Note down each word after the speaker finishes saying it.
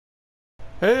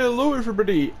Hello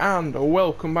everybody and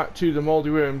welcome back to the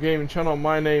MoldyWorm gaming channel.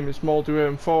 My name is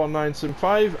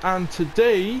MoldyWorm4975 and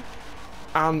today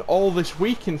and all this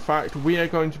week in fact we are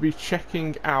going to be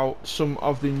checking out some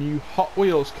of the new Hot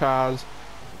Wheels cars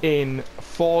in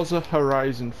Forza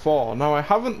Horizon 4. Now I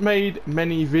haven't made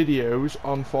many videos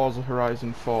on Forza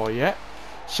Horizon 4 yet,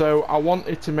 so I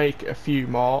wanted to make a few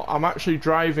more. I'm actually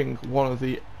driving one of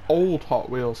the old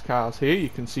Hot Wheels cars here. You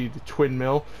can see the twin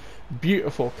mill.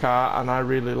 Beautiful car, and I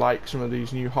really like some of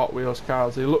these new Hot Wheels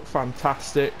cars. They look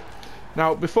fantastic.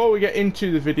 Now before we get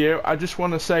into the video, I just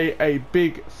want to say a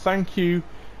big thank you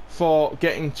for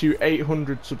getting to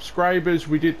 800 subscribers.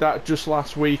 We did that just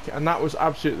last week and that was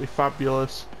absolutely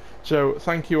fabulous, so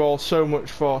thank you all so much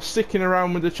for sticking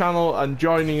around with the channel and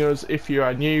joining us. If you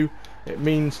are new, it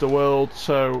means the world,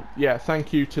 so yeah,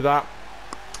 thank you to that.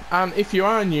 And if you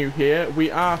are new here,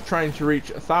 we are trying to reach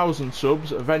 1,000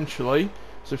 subs eventually.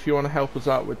 So if you want to help us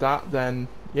out with that, then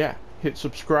yeah, hit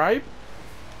subscribe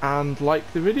and like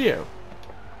the video.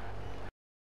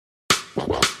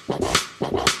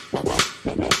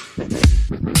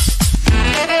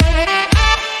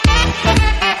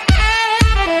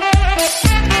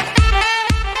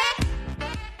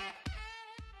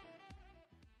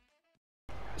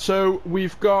 So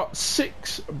we've got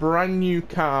 6 brand new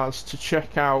cars to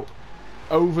check out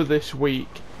over this week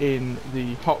in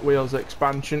the Hot Wheels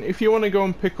expansion. If you want to go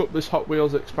and pick up this Hot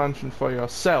Wheels expansion for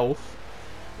yourself,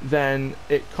 then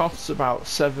it costs about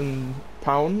 £7.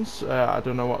 I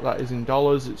don't know what that is in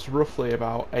dollars. It's roughly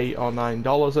about $8 or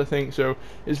 $9 I think, so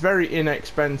it's very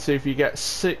inexpensive. You get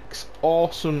 6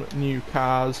 awesome new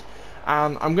cars,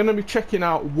 and I'm going to be checking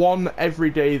out one every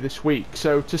day this week.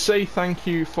 So to say thank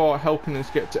you for helping us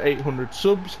get to 800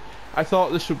 subs, I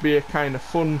thought this would be a kind of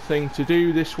fun thing to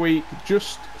do this week.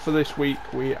 Just for this week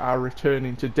we are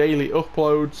returning to daily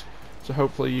uploads, so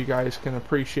hopefully you guys can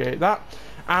appreciate that.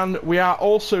 And we are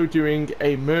also doing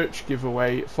a merch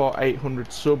giveaway for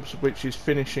 800 subs, which is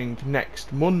finishing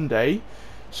next Monday.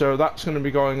 So that's going to be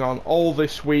going on all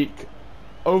this week,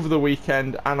 over the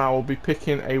weekend, and I will be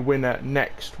picking a winner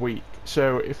next week.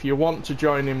 So if you want to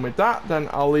join in with that, then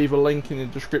I'll leave a link in the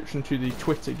description to the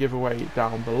Twitter giveaway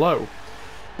down below.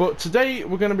 But today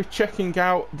we're going to be checking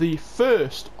out the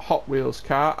first Hot Wheels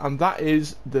car, and that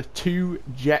is the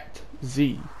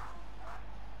 2JETZ.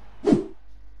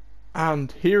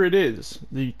 And here it is,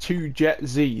 the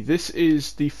 2JETZ. This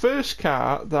is the first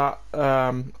car that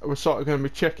we're sort of going to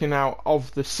be checking out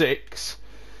of the 6.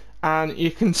 And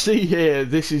you can see here,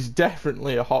 this is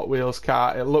definitely a Hot Wheels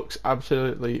car. It looks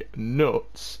absolutely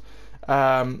nuts.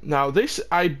 Now this,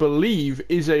 I believe,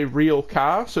 is a real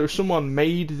car, so someone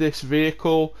made this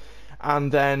vehicle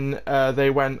and then they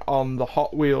went on the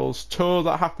Hot Wheels tour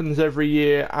that happens every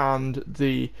year, and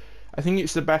I think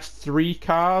it's the best 3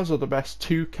 cars or the best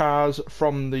 2 cars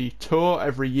from the tour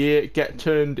every year get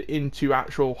turned into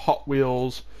actual Hot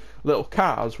Wheels little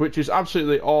cars, which is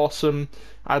absolutely awesome.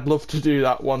 I'd love to do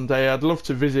that one day. I'd love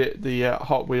to visit the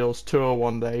Hot Wheels tour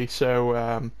one day,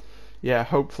 so yeah,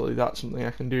 hopefully that's something I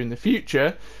can do in the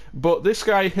future. But this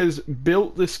guy has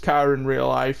built this car in real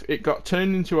life. It got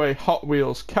turned into a Hot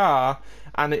Wheels car,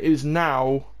 and it is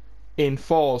now in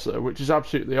Forza, which is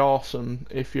absolutely awesome.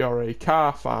 If you're a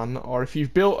car fan, or if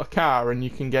you've built a car and you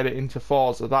can get it into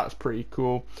Forza, that's pretty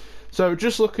cool. So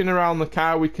just looking around the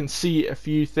car, we can see a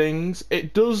few things.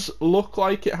 It does look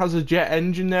like it has a jet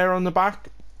engine there on the back.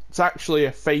 It's actually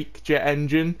a fake jet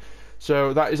engine.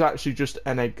 So that is actually just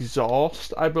an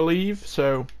exhaust, I believe.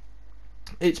 So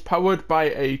it's powered by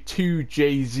a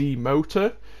 2JZ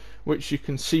motor, which you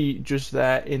can see just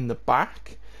there in the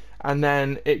back. And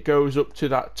then it goes up to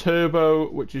that turbo,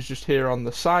 which is just here on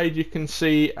the side, you can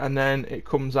see. And then it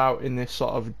comes out in this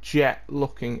sort of jet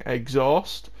looking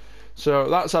exhaust. So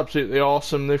that's absolutely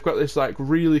awesome. They've got this like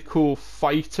really cool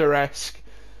fighter-esque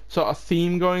sort of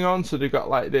theme going on, so they've got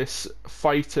like this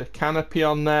fighter canopy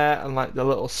on there and like the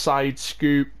little side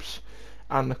scoops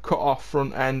and the cut off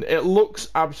front end. It looks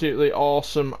absolutely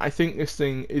awesome. I think this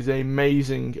thing is an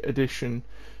amazing addition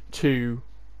to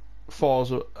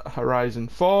Forza Horizon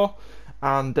 4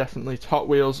 and definitely to Hot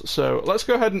Wheels. So let's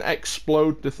go ahead and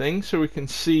explode the thing so we can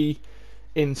see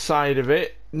inside of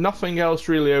it. Nothing else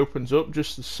really opens up,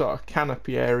 just the sort of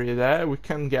canopy area there. We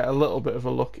can get a little bit of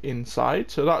a look inside,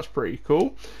 so that's pretty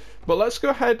cool. But let's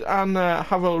go ahead and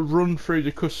have a run through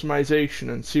the customization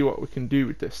and see what we can do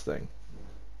with this thing.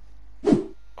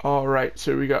 Alright,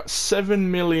 so we got $7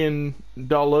 million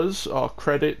or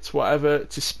credits, whatever,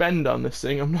 to spend on this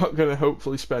thing. I'm not going to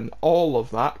hopefully spend all of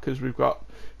that because we've got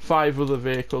 5 other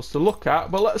vehicles to look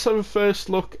at. But let's have a first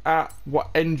look at what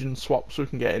engine swaps we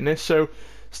can get in this. So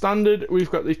Standard,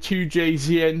 we've got the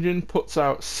 2JZ engine, puts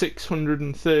out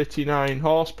 639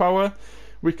 horsepower.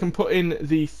 We can put in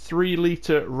the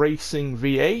 3-litre racing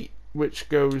V8, which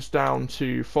goes down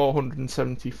to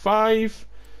 475.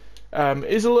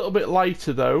 Is a little bit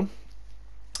lighter though,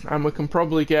 and we can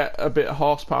probably get a bit of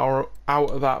horsepower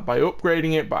out of that by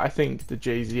upgrading it, but I think the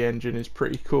JZ engine is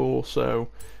pretty cool, so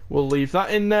we'll leave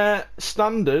that in there.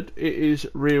 Standard, it is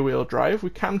rear wheel drive. We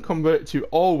can convert to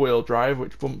all wheel drive,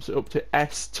 which bumps it up to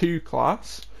S2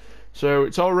 class. So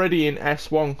it's already in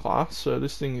S1 class, so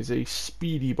this thing is a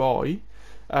speedy boy.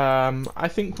 I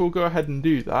think we'll go ahead and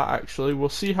do that actually. We'll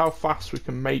see how fast we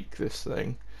can make this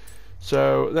thing.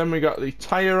 So then we got the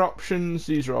tyre options.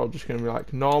 These are all just going to be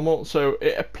like normal. So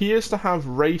it appears to have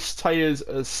race tyres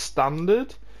as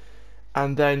standard,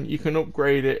 and then you can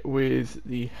upgrade it with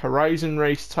the Horizon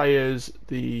race tyres,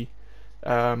 the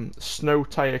snow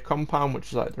tyre compound, which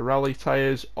is like the rally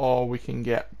tyres, or we can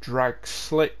get drag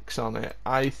slicks on it.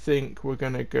 I think we're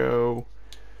going to go...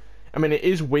 I mean, it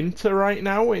is winter right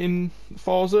now in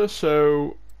Forza,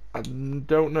 so I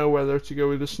don't know whether to go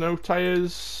with the snow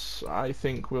tyres. I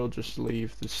think we'll just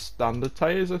leave the standard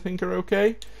tyres, I think are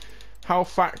okay. How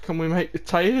fat can we make the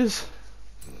tyres?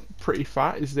 Pretty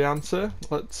fat is the answer.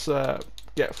 Let's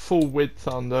get full width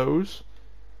on those.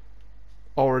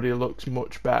 Already looks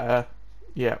much better.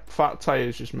 Yeah, fat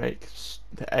tyres just make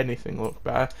anything look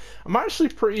better. I'm actually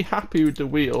pretty happy with the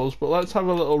wheels, but let's have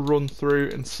a little run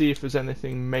through and see if there's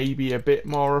anything maybe a bit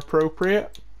more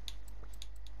appropriate.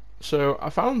 So I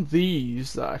found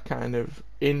these that are kind of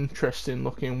interesting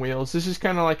looking wheels. This is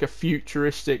kind of like a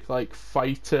futuristic like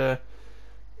fighter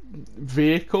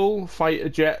vehicle, fighter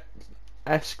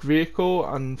jet-esque vehicle,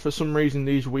 and for some reason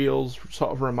these wheels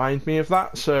sort of remind me of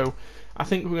that, so I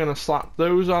think we're going to slap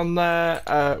those on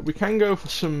there. We can go for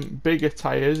some bigger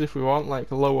tyres if we want,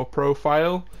 like lower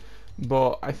profile,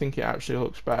 but I think it actually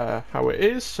looks better how it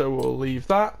is, so we'll leave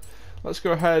that. Let's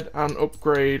go ahead and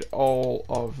upgrade all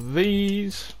of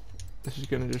these. This is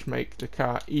going to just make the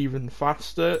car even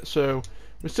faster. So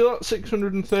we're still at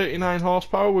 639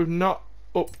 horsepower. We've not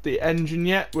upped the engine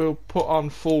yet. We'll put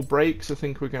on full brakes. I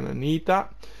think we're going to need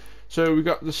that. So we've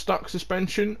got the stock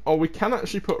suspension, or we can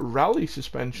actually put rally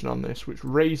suspension on this, which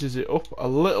raises it up a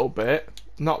little bit.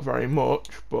 Not very much,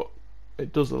 but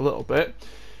it does a little bit.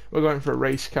 We're going for a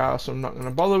race car, so I'm not going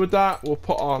to bother with that. We'll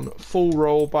put on full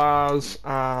roll bars,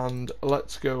 and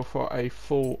let's go for a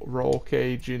full roll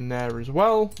cage in there as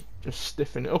well. Just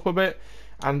stiffen it up a bit,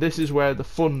 and this is where the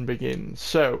fun begins.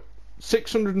 So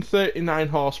 639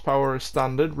 horsepower is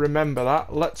standard, remember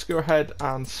that. Let's go ahead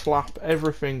and slap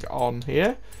everything on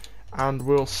here, and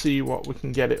we'll see what we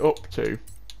can get it up to.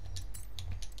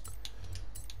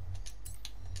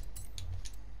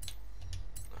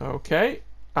 Okay,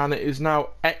 and it is now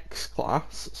X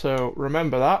class, so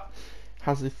remember that.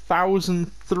 Has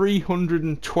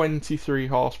 1,323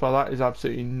 horsepower. That is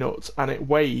absolutely nuts, and it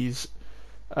weighs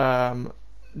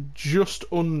just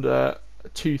under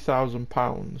 2,000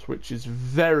 pounds, which is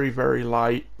very, very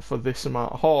light for this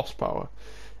amount of horsepower.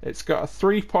 It's got a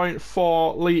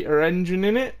 3.4 litre engine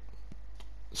in it,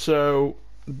 so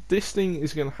this thing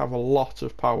is going to have a lot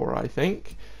of power, I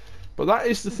think. But that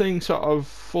is the thing sort of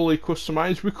fully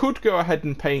customized. We could go ahead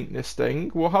and paint this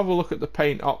thing. We'll have a look at the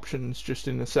paint options just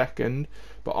in a second,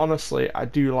 but honestly I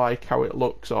do like how it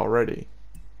looks already.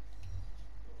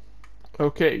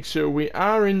 Okay, so we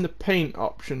are in the paint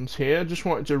options here. Just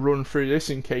wanted to run through this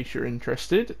in case you're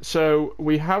interested. So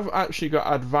we have actually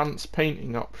got advanced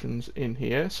painting options in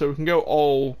here, so we can go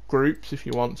all groups if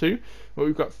you want to, but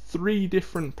we've got 3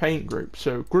 different paint groups.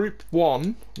 So group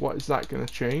 1, what is that going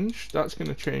to change? That's going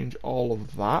to change all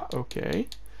of that. Okay,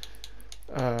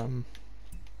 I'm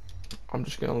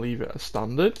just going to leave it as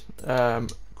standard.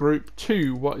 Group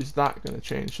 2, what is that going to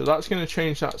change? So that's going to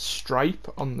change that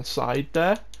stripe on the side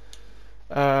there.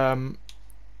 I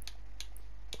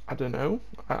don't know,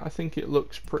 I think it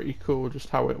looks pretty cool just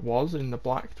how it was in the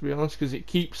black, to be honest, because it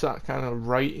keeps that kind of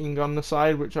writing on the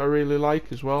side, which I really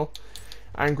like as well.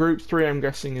 And group 3 I'm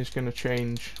guessing is going to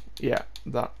change, yeah,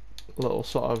 that little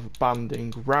sort of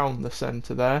banding round the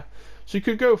centre there. So you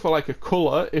could go for like a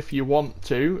colour if you want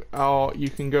to, or you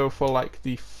can go for like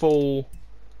the full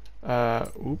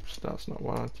oops, that's not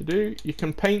what I had to do. You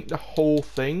can paint the whole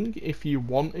thing if you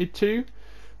wanted to,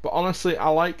 but honestly I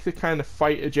like the kind of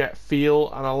fighter jet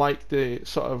feel, and I like the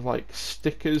sort of like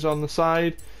stickers on the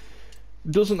side.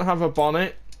 It doesn't have a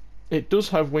bonnet. It does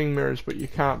have wing mirrors, but you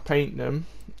can't paint them.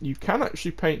 You can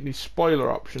actually paint these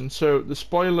spoiler options. So the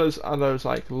spoilers are those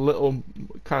like little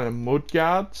kind of mud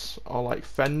guards or like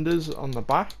fenders on the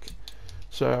back.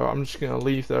 So I'm just going to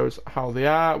leave those how they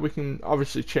are. We can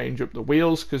obviously change up the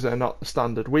wheels because they're not the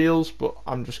standard wheels, but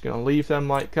I'm just going to leave them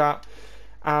like that.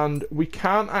 And we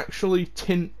can't actually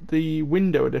tint the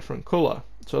window a different colour.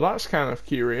 So that's kind of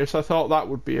curious. I thought that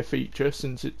would be a feature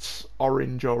since it's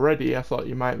orange already. I thought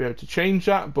you might be able to change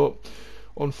that, but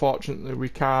unfortunately we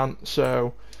can't.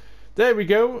 So there we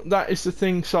go. That is the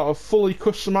thing sort of fully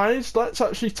customized. Let's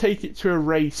actually take it to a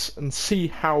race and see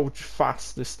how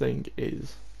fast this thing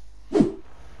is.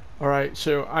 Alright,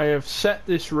 so I have set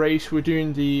this race. We're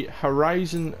doing the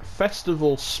Horizon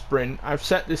Festival Sprint. I've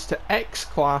set this to X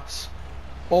class,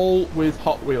 all with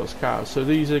Hot Wheels cars. So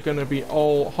these are going to be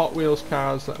all Hot Wheels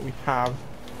cars that we have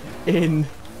in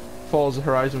Forza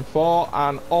Horizon 4,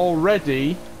 and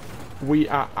already we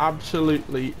are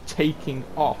absolutely taking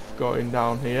off going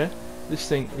down here. This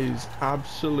thing is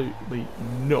absolutely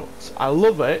nuts. I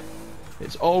love it.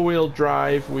 It's all-wheel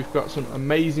drive. We've got some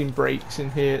amazing brakes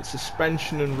in here,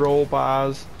 suspension and roll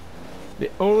bars. The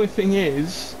only thing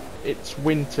is, it's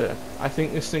winter. I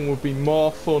think this thing would be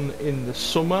more fun in the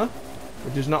summer,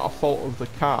 which is not a fault of the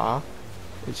car,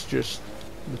 it's just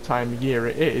the time of year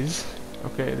it is.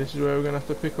 Okay, this is where we're going to have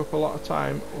to pick up a lot of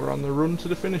time. We're on the run to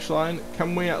the finish line.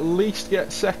 Can we at least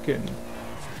get second?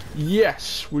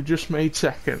 Yes, we just made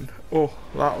second. Oh,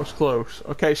 that was close.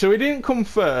 Okay, so we didn't come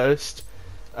first.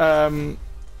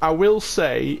 I will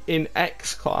say, in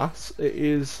X class, it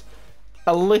is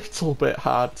a little bit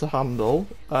hard to handle.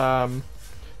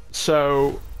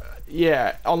 So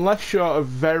yeah, unless you're a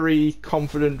very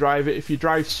confident driver, if you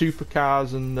drive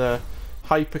supercars and the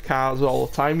hypercars all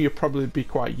the time, you'll probably be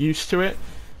quite used to it.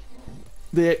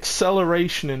 The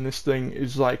acceleration in this thing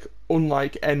is like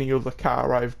unlike any other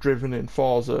car I've driven in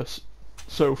Forza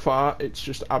so far. It's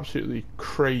just absolutely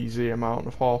crazy amount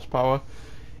of horsepower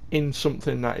in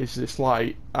something that is this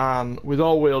light, and with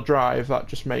all-wheel drive that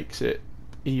just makes it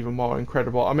even more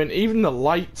incredible. I mean, even the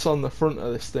lights on the front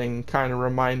of this thing kind of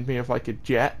remind me of like a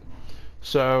jet.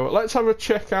 So let's have a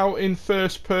check out in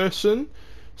first person.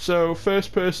 So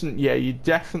first person, yeah, you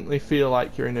definitely feel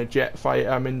like you're in a jet fighter.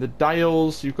 I mean, the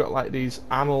dials, you've got like these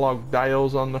analog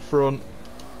dials on the front,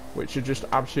 which are just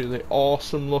absolutely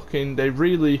awesome looking. They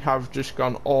really have just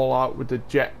gone all out with the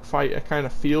jet fighter kind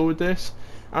of feel with this.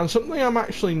 And something I'm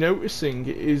actually noticing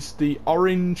is the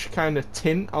orange kind of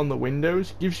tint on the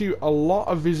windows gives you a lot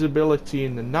of visibility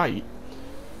in the night.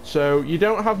 So you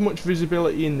don't have much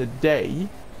visibility in the day,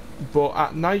 but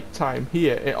at night time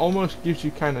here it almost gives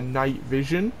you kind of night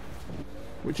vision,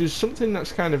 which is something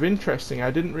that's kind of interesting. I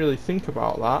didn't really think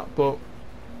about that, but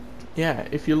yeah,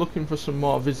 if you're looking for some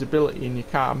more visibility in your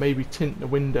car, maybe tint the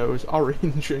windows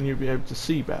orange and you'll be able to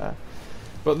see better.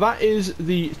 But that is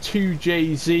the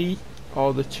 2JZ,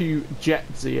 or the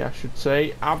 2JETZ I should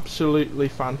say. Absolutely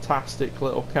fantastic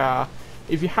little car.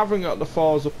 If you haven't got the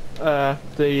Forza,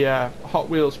 Hot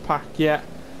Wheels pack yet,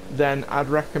 then I'd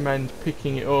recommend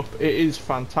picking it up. It is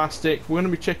fantastic. We're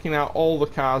going to be checking out all the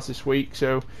cars this week,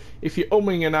 so if you're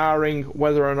umming and ahhing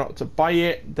whether or not to buy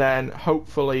it, then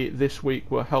hopefully this week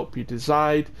will help you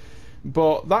decide.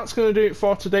 But that's going to do it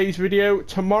for today's video.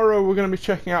 Tomorrow we're going to be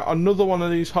checking out another one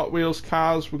of these Hot Wheels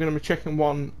cars. We're going to be checking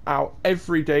one out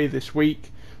every day this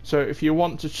week, so if you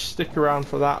want to stick around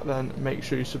for that, then make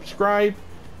sure you subscribe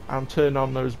and turn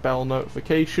on those bell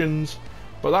notifications.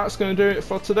 But that's going to do it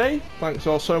for today. Thanks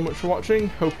all so much for watching.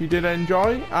 Hope you did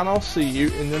enjoy, and I'll see you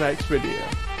in the next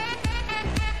video.